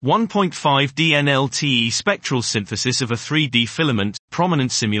1.5D NLTE spectral synthesis of a 3D filament,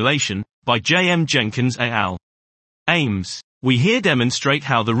 prominence simulation, by J.M. Jenkins et al. Aims. We here demonstrate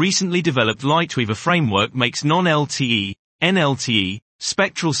how the recently developed Lightweaver framework makes non-LTE, NLTE,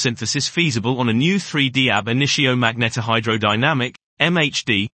 spectral synthesis feasible on a new 3D ab initio magnetohydrodynamic,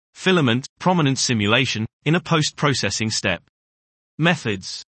 MHD, filament, prominence simulation, in a post-processing step.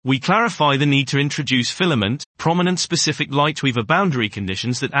 Methods. We clarify the need to introduce filament, prominence-specific Lightweaver boundary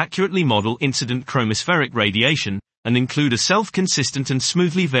conditions that accurately model incident chromospheric radiation, and include a self-consistent and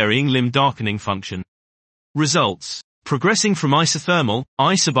smoothly varying limb darkening function. Results. Progressing from isothermal,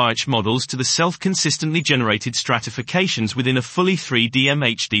 isobioch models to the self-consistently generated stratifications within a fully 3D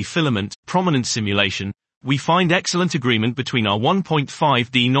MHD filament, prominence simulation, we find excellent agreement between our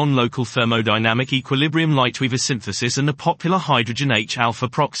 1.5D non-local thermodynamic equilibrium Lightweaver synthesis and the popular hydrogen H-alpha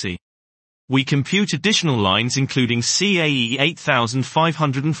proxy. We compute additional lines including CAE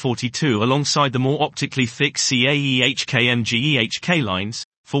 8542 alongside the more optically thick CAE HKMGE-HK lines,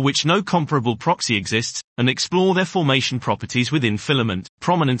 for which no comparable proxy exists, and explore their formation properties within filament,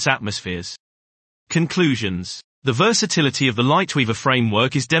 prominence atmospheres. Conclusions. The versatility of the Lightweaver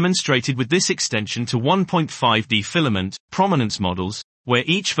framework is demonstrated with this extension to 1.5D filament, prominence models, where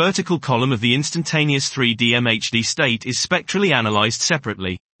each vertical column of the instantaneous 3D MHD state is spectrally analyzed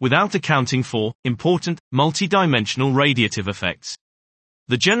separately, without accounting for important, multi-dimensional radiative effects.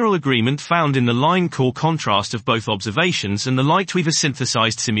 The general agreement found in the line core contrast of both observations and the Lightweaver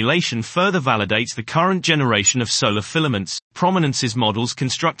synthesized simulation further validates the current generation of solar filaments, prominences models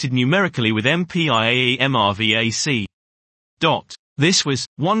constructed numerically with MPIAE MRVAC. This was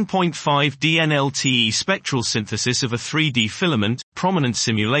 1.5D NLTE spectral synthesis of a 3D filament, prominence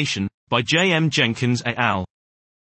simulation, by J.M. Jenkins et al.